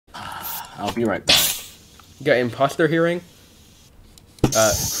I'll be right back. You got imposter hearing?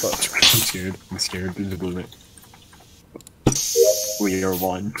 I'm scared. I'm scared. There's a bullet. We are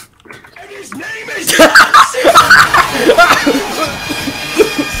one. And his name is.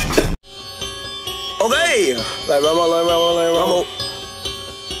 Obey! Like Romo.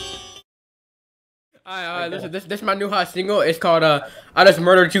 Alright, this is my new hot single. It's called I just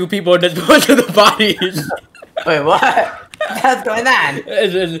murdered 2 people and disposed of the bodies. Wait, what? What's going on?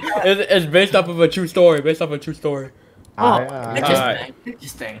 It's based off of a true story. Oh,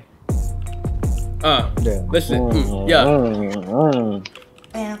 interesting. Listen. Yeah.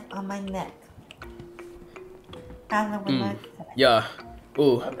 Bam on my neck. Yeah.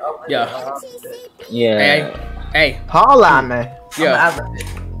 Ooh. Yeah. Yeah. Hey. Holla at me. Yeah.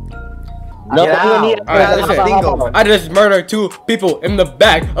 No, I just murdered 2 people in the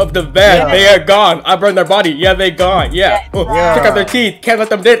back of the van. Yeah. They are gone. I burned their body. Yeah, they gone. Yeah. Took out their teeth. Can't let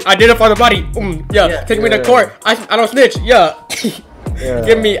them dead. Identify the body. Take me to court. I don't snitch. Yeah.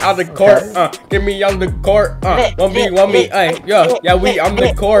 Get me out of the court. Get me out of the court. 1v1 me. Yeah. We on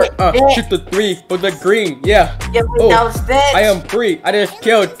the court. Shoot the 3 for the green. Yeah. I am free. I just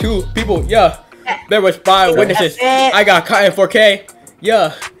killed 2 people. Yeah. There was 5 witnesses. I got caught in 4K.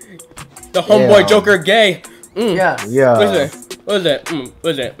 Yeah. The homeboy Joker gay. Yeah. What is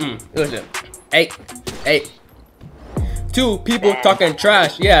it? Hey. 2 people talking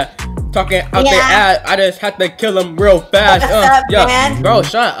trash. Yeah. Talking out their ass. I just had to kill them real fast. What's up, man? Bro,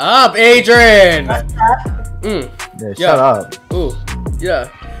 shut up, Adrian. What's up? Shut up. Ooh. Yeah.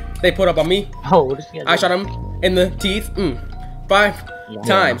 They put up on me. Oh, I shot him in the teeth. 5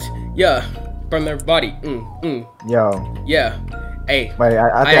 times. Yeah. From their body. Yo. Yeah. Hey. Wait,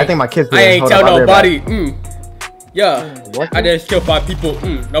 I think my kids. I ain't tell nobody. Yeah. I just killed 5 people.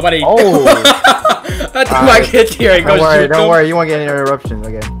 Nobody. Oh. I think my kids here and go shoot them. Don't worry. You won't get any interruptions.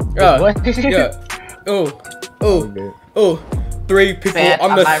 Okay. Yeah. Ooh. 3 people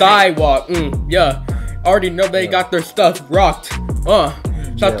on the sidewalk. Yeah. Already know they got their stuff rocked.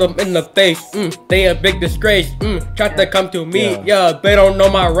 Shot them in the face. They a big disgrace. Tried to come to me. Yeah. They don't know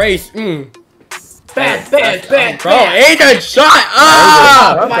my race. Bam. Bro, Aiden, shut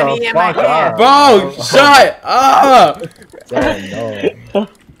up! Money in my hand. Bro, shut up! No.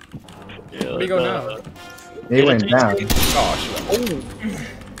 Where do you go now? He went down. Oh,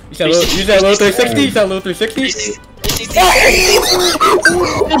 shit. You said little 360? You said little 360? Clip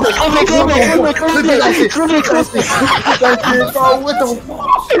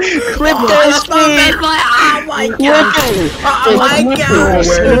that shit! Oh my god! Oh my god!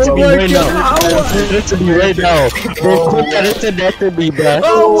 Listen to me right now. Bro, clip that into that to me, bro.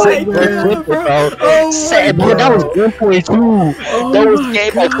 Oh my god! Oh bro, that was 1.2. That was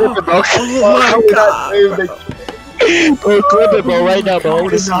game by clip it, bro. Oh my god! Bro, clip it, bro, right now, bro. Oh my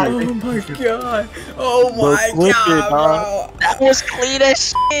god! Oh my god, bro! That was clean as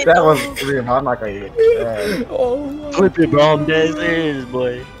shit. That was real. I'm not gonna get it. Oh, clip it, bro. I'm dead serious,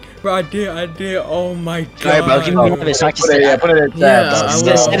 boy. bro, I did. Oh my god. Alright, bro, give me one of it so I can say it. Put it in chat.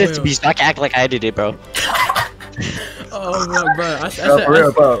 Send it to me so I can act like I did it, bro. Oh my, bro. I said, For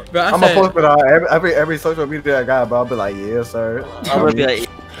real, bro. I I'm gonna post it on every social media I got, bro. I'll be like, yeah, sir. I'm gonna be like,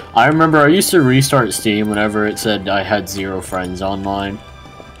 I remember I used to restart Steam whenever it said I had 0 friends online.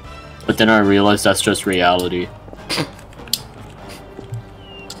 But then I realized that's just reality.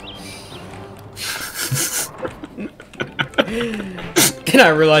 Then I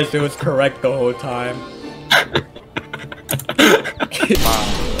realized it was correct the whole time. I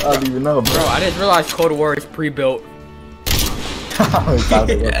don't even know, bro. Bro, I didn't realize Cold War is pre-built. It's about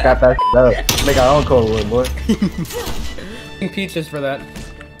to go cap that shit up. Make our own Cold War, boy. Pizzas for that.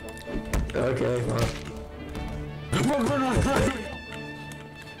 Okay,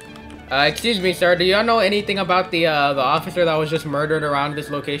 excuse me, sir. Do y'all know anything about the officer that was just murdered around this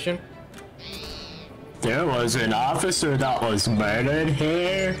location? There was an officer that was murdered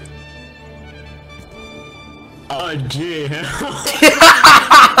here. Oh, gee.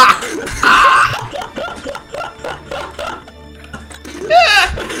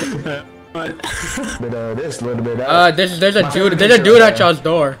 But this a little bit. There's a dude at y'all's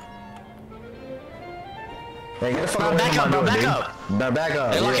door. Hey, get the fuck Back up, bro. Back up. Back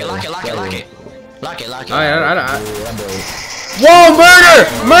up. Hey, lock it. Whoa, murder!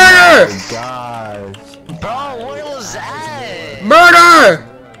 Murder! Oh, gosh. Bro, what was that? Murder!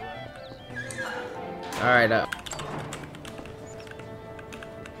 Alright,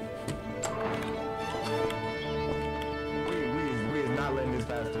 We is not letting this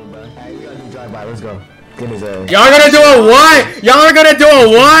pass through, bro. Hey, we gotta do drive-by. Let's go. Get his ass. y'all gonna do a what? Y'all are gonna do a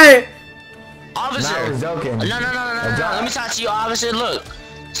what? Officer! Nah, I was joking. No. Let me talk to you, officer. Look.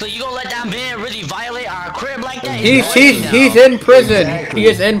 So you gonna let that man really violate our crib like that? He's in prison. He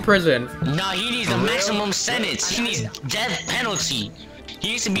is in prison. Nah, he needs a maximum sentence. He needs death penalty.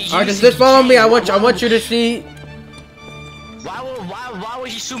 He needs to be. Alright, just follow me. I want you to see. Why would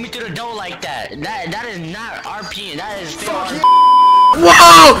he shoot me through the door like that? That is not RP. That is.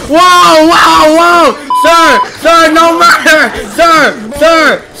 Whoa! Sir, no murder!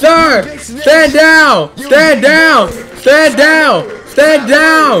 Sir! Stand down!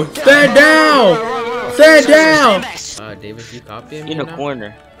 Davis, you copying me? In the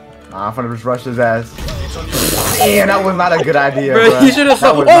corner. I'm finna just rush his ass. Damn, that was not a good idea, bro. You should have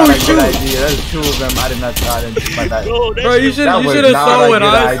saw. Oh shoot! There's two of them. I didn't like that. Bro, you should have saw what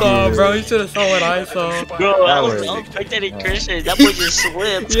I saw, bro. You should have saw what I saw. Bro, I was unexpected Christian. That boy just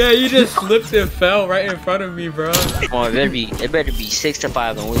slipped. Yeah, you just slipped and fell right in front of me, bro. Come on, it better be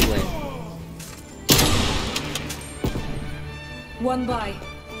 6-5 and we win. One by.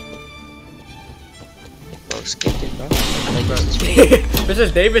 Bro, skipped it, bro. This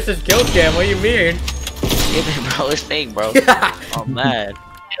is Davis's kill cam. What do you mean? Skip it, bro. It's fake, bro. I'm mad.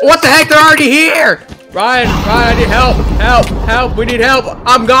 What the heck? They're already here! Ryan, I need help! Help! We need help!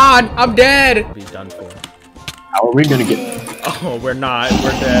 I'm gone! I'm dead! Be done for. How are we gonna get? Oh, we're not.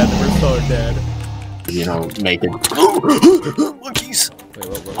 We're dead. We're so dead. You know, make it. Monkeys. Wait,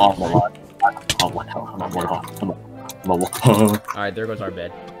 what? Oh my god. Alright, there goes our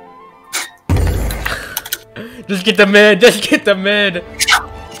bed. Just get the mid! Just get the mid!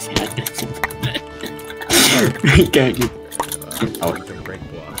 We can't get.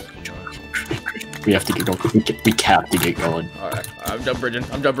 We have to get going. We have to get going. Alright, I'm jump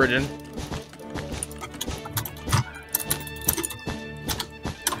bridging.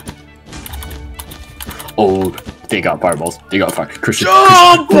 Oh, they got fireballs. They got fire. Christian.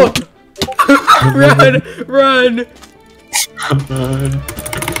 Jump! Run!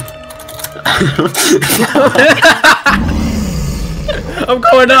 I'm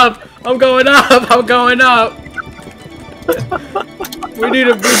going up! We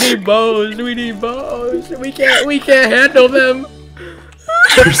need bows. We can't handle them.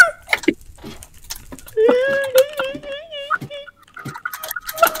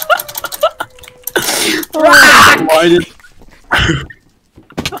 Why did...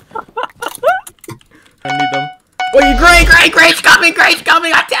 I need them. Wait, Grace coming!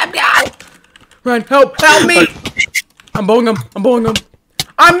 I tapped out! Ryan, help me! I'm bowling him.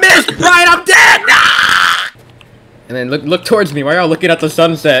 I missed! Ryan, I'm dead! Nah! And then look towards me. Why are y'all looking at the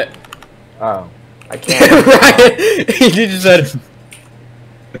sunset? Oh, I can't. Ryan, he just said.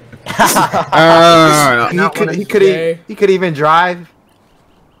 He could even drive.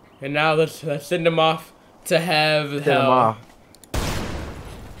 And now let's send him off to have hell.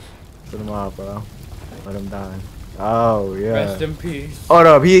 Send him off, bro. Let him die. Oh yeah. Rest in peace. Oh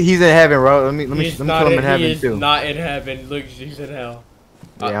no, he's in heaven, bro. Let me kill him in heaven too. He's not in heaven. Look, he's in hell.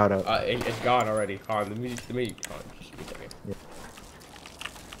 Yeah, hold up. It's gone already. Hold on, let me.